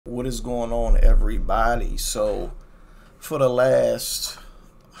What is going on, everybody? So, for the last,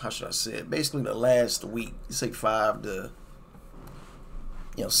 how should I say it? Basically, the last week, say 5 to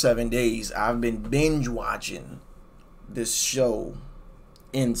 7 days, I've been binge watching this show.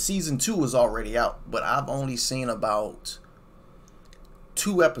 And season 2 is already out, but I've only seen about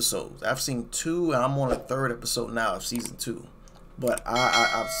 2 episodes. I've seen two, and I'm on the third episode now of season 2. But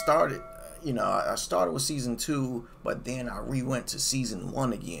I've started. I started with season 2, but then I re-went to season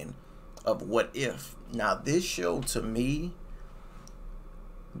 1 again of What If. Now, this show, to me,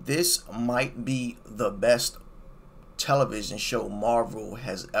 this might be the best television show Marvel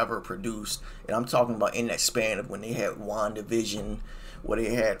has ever produced. And I'm talking about in that span of when they had WandaVision, where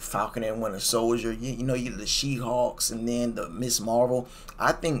they had Falcon and Winter Soldier, you had the She-Hulks, and then the Miss Marvel.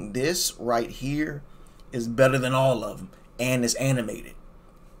 I think this right here is better than all of them, and it's animated.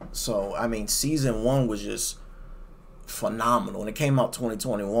 So, I mean, season 1 was just phenomenal. And it came out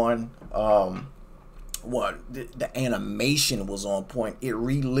 2021. The animation was on point. It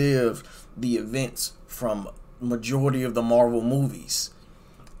relived the events from majority of the Marvel movies.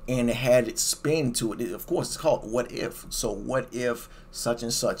 And it had its spin to it. Of course, it's called What If. So, what if such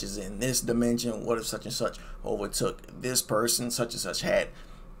and such is in this dimension? What if such and such overtook this person? Such and such had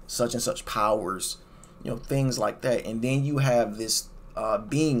such and such powers. Things like that. And then you have this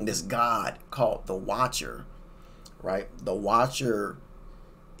being, this god called the Watcher, right? The Watcher,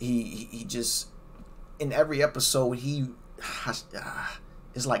 he just, in every episode, he has,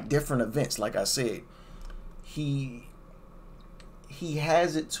 it's like different events. Like I said, he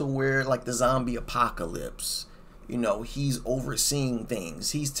has it to where, like the zombie apocalypse, he's overseeing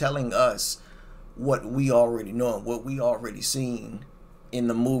things. He's telling us what we already know, what we already seen in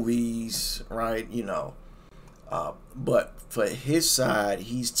the movies, right? But for his side,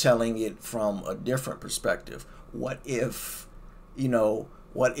 he's telling it from a different perspective. What if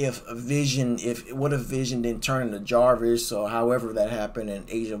Vision didn't turn into Jarvis, or however that happened in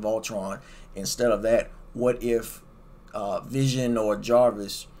Age of Ultron? Instead of that, what if Vision or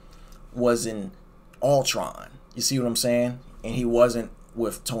Jarvis was in Ultron? You see what I'm saying? And he wasn't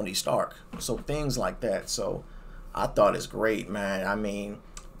with Tony Stark. So things like that. So I thought it's great, man. I mean,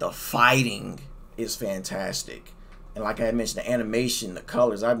 the fighting is fantastic, and like I mentioned, the animation, the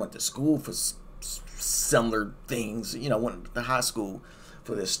colors. I went to school for similar things, went to high school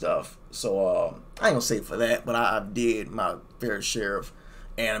for this stuff. So I ain't gonna say for that, but I did my fair share of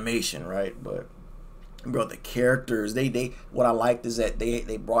animation, right? But bro, the characters, they what I liked is that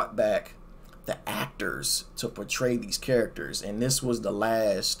they brought back the actors to portray these characters, and this was the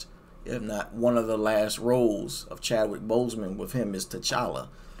last, if not one of the last roles of Chadwick Boseman with him as T'Challa.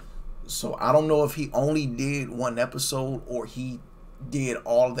 So I don't know if he only did one episode or he did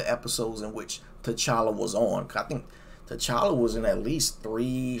all of the episodes in which T'Challa was on. I think T'Challa was in at least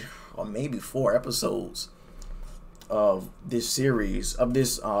 3 or maybe 4 episodes of this series, of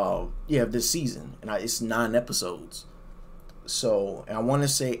this season, and it's 9 episodes. So, and I want to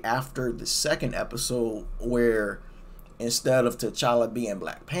say after the second episode, where instead of T'Challa being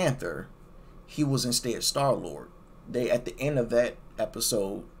Black Panther, he was instead Star-Lord. They, at the end of that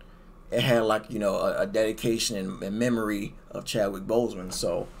episode, it had like a dedication and memory of Chadwick Boseman.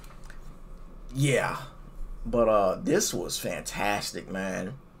 So yeah, but this was fantastic,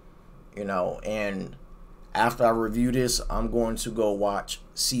 man. And after I review this, I'm going to go watch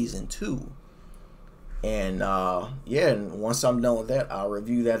season 2, and and once I'm done with that, I'll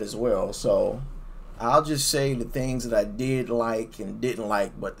review that as well. So I'll just say the things that I did like and didn't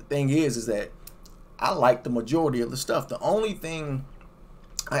like. But the thing is that I like the majority of the stuff. The only thing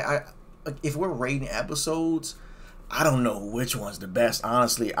if we're rating episodes, I don't know which one's the best.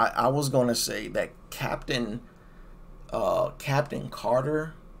 Honestly, I was gonna say that Captain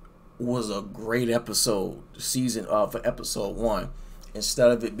Carter was a great episode for episode 1. Instead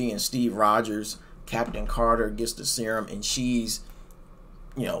of it being Steve Rogers, Captain Carter gets the serum, and she's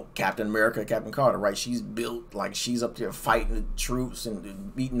Captain America, Captain Carter, right? She's built like she's up there fighting the troops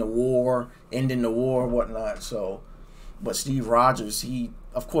and beating the war, ending the war, whatnot. So, but Steve Rogers, he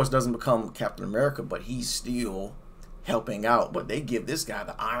of course doesn't become Captain America, but he's still helping out. But they give this guy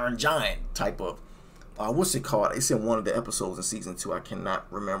the Iron Giant type of what's it called? It's in one of the episodes in season 2. I cannot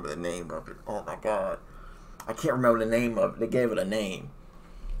remember the name of it. Oh my god, I can't remember the name of it. They gave it a name,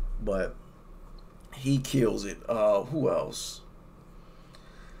 but he kills it. Who else?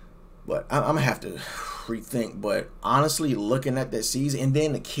 But I'm gonna have to rethink. But honestly, looking at that season, and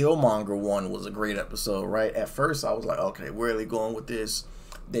then the Killmonger one was a great episode, right? At first, I was like, okay, where are they going with this?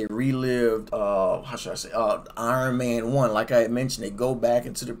 They relived, how should I say, Iron Man 1. Like I had mentioned, they go back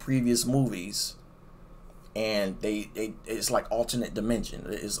into the previous movies and they it's like alternate dimension.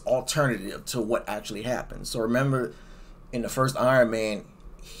 It's alternative to what actually happened. So remember, in the first Iron Man,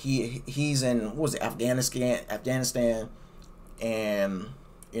 he's in, what was it, Afghanistan,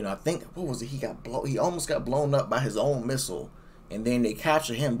 and I think, what was it, he almost got blown up by his own missile, and then they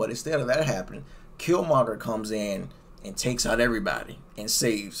capture him. But instead of that happening, Killmonger comes in and takes out everybody and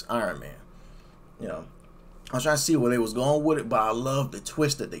saves Iron Man. I was trying to see where they was going with it, but I love the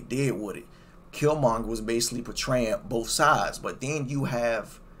twist that they did with it. Killmonger was basically portraying both sides, but then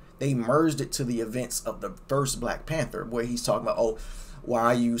they merged it to the events of the first Black Panther, where he's talking about, oh, why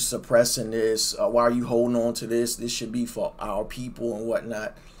are you suppressing this? Why are you holding on to this? This should be for our people and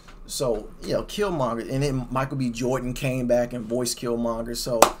whatnot. So, Killmonger, and then Michael B. Jordan came back and voiced Killmonger.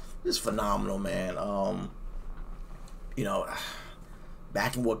 So it's phenomenal, man.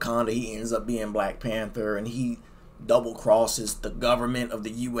 Back in Wakanda, he ends up being Black Panther, and he double crosses the government of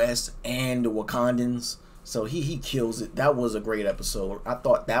the U.S. and the Wakandans. So he kills it. That was a great episode. I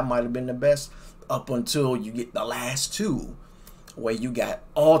thought that might have been the best up until you get the last two, where you got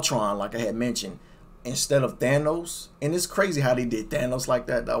Ultron, like I had mentioned, instead of Thanos. And it's crazy how they did Thanos like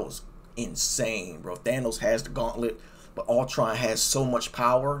that. That was insane, bro. Thanos has the gauntlet, but Ultron has so much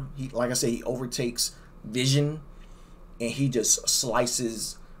power. Like I said, he overtakes Vision, and he just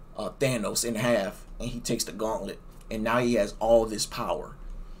slices Thanos in half, and he takes the gauntlet, and now he has all this power.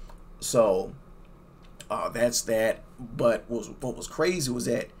 So that's that. But what was crazy was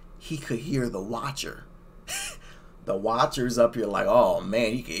that he could hear the Watcher. The Watcher's up here like, oh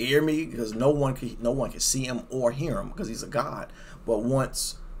man, he can hear me, because no one can see him or hear him because he's a god. But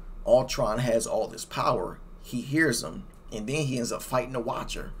once Ultron has all this power, he hears him, and then he ends up fighting the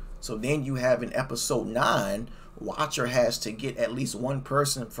Watcher. So then you have in episode 9, Watcher has to get at least one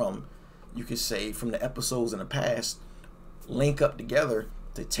person from, you could say, from the episodes in the past, link up together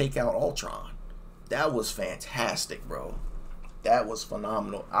to take out Ultron. That was fantastic, bro. That was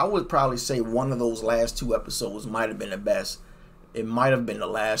phenomenal. I would probably say one of those last 2 episodes might have been the best. It might have been the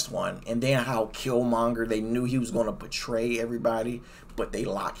last one. And then how Killmonger, they knew he was going to betray everybody, but they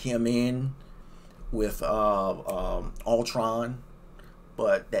lock him in with Ultron.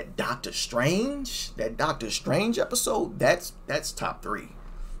 But that Doctor Strange episode, that's top 3.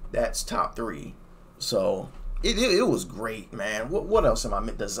 That's top 3. So it was great, man. What else am I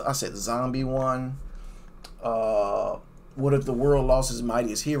meant? I said the zombie one. What if the world lost its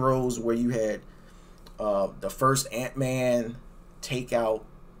mightiest heroes, where you had the first Ant-Man take out,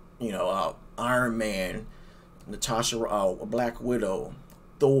 Iron Man, Natasha, Black Widow,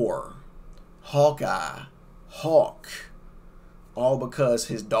 Thor, Hawkeye, Hawk, all because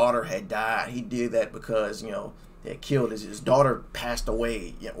his daughter had died. He did that because, they had killed his daughter, passed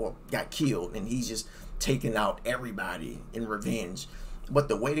away, or got killed, and he's just taking out everybody in revenge. But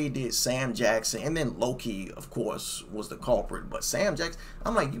the way they did Sam Jackson, and then Loki, of course, was the culprit. But Sam Jackson,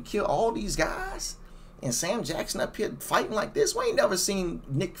 I'm like, you kill all these guys, and Sam Jackson up here fighting like this? We ain't never seen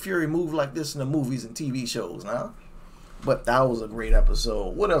Nick Fury move like this in the movies and TV shows, now. But that was a great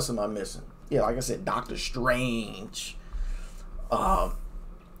episode. What else am I missing? Yeah, like I said, Doctor Strange. What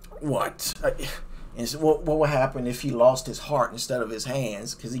would happen if he lost his heart instead of his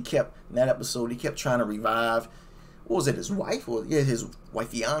hands? Because in that episode, he kept trying to revive, what was it, his wife? His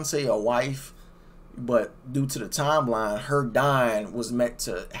fiance or wife. But due to the timeline, her dying was meant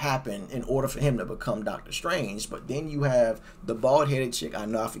to happen in order for him to become Doctor Strange. But then you have the bald-headed chick, I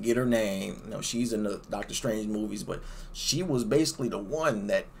know I forget her name, she's in the Doctor Strange movies, but she was basically the one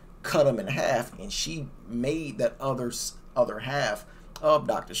that cut him in half, and she made that other half of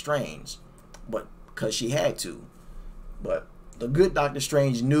Doctor Strange, but because she had to. But the good Doctor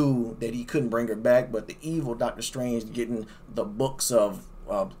Strange knew that he couldn't bring her back, but the evil Doctor Strange, getting the books of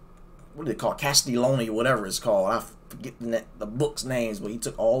what do they call, Castiglione, whatever it's called, I forget the books' names, but he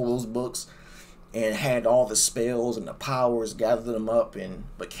took all those books and had all the spells and the powers, gathered them up, and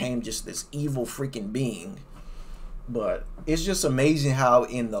became just this evil freaking being. But it's just amazing how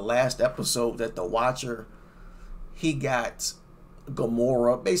in the last episode that the Watcher, he got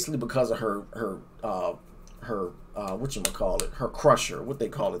Gamora basically because of her whatchamacallit, her crusher, what they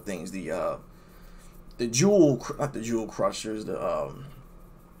call it, things, not the jewel crushers,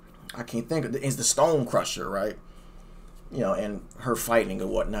 I can't think of it's the stone crusher, right? And her fighting and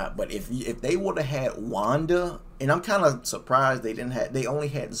whatnot. But if they would have had Wanda, and I'm kind of surprised they only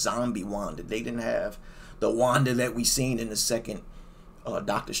had zombie Wanda. They didn't have the Wanda that we seen in the second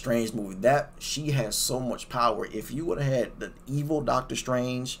Doctor Strange movie. That she has so much power. If you would have had the evil Doctor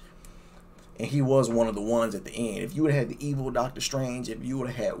Strange, and he was one of the ones at the end, if you would have had the evil Doctor Strange, if you would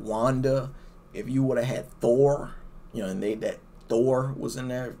have had Wanda, if you would have had Thor, and that Thor was in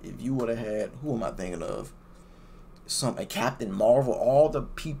there, if you would have had, who am I thinking of? a Captain Marvel, all the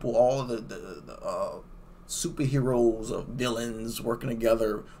people, all the superheroes or villains working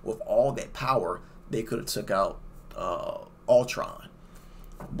together with all that power, they could have took out Ultron.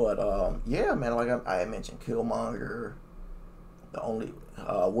 But yeah, man, like I mentioned, Killmonger, the only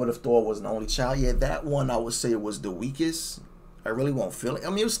what if Thor was an only child? Yeah, that one I would say was the weakest. I really won't feel it. I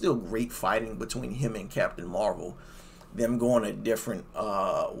mean, it was still great fighting between him and Captain Marvel. Them going to different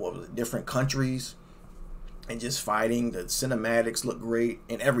different countries and just fighting. The cinematics look great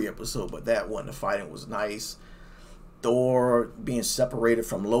in every episode, but that one, the fighting was nice. Thor being separated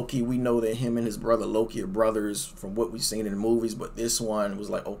from Loki. We know that him and his brother Loki are brothers from what we've seen in the movies, but this one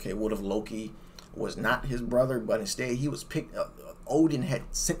was like, okay, what if Loki was not his brother, but instead he was picked up. Odin had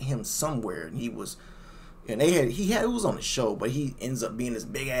sent him somewhere, and he was, and it was on the show, but he ends up being this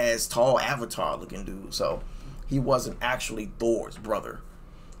big ass, tall Avatar looking dude. So he wasn't actually Thor's brother,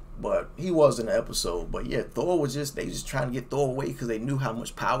 but he was in the episode. But yeah, Thor was they just trying to get Thor away because they knew how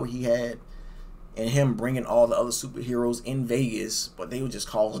much power he had, and him bringing all the other superheroes in Vegas, but they were just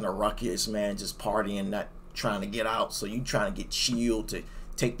causing a ruckus, man, just partying, not trying to get out. So you trying to get S.H.I.E.L.D. to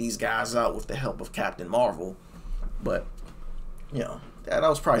take these guys out with the help of Captain Marvel. But you know, that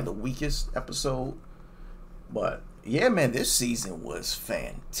was probably the weakest episode. But yeah, man, this season was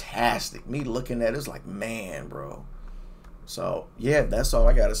fantastic. Me looking at it, it's like, man, bro. So yeah, that's all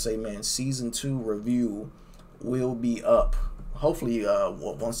I gotta say, man. Season 2 review will be up hopefully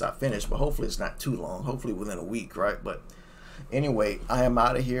once I finish, but hopefully it's not too long, hopefully within a week, right? But anyway, I am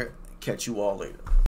out of here. Catch you all later.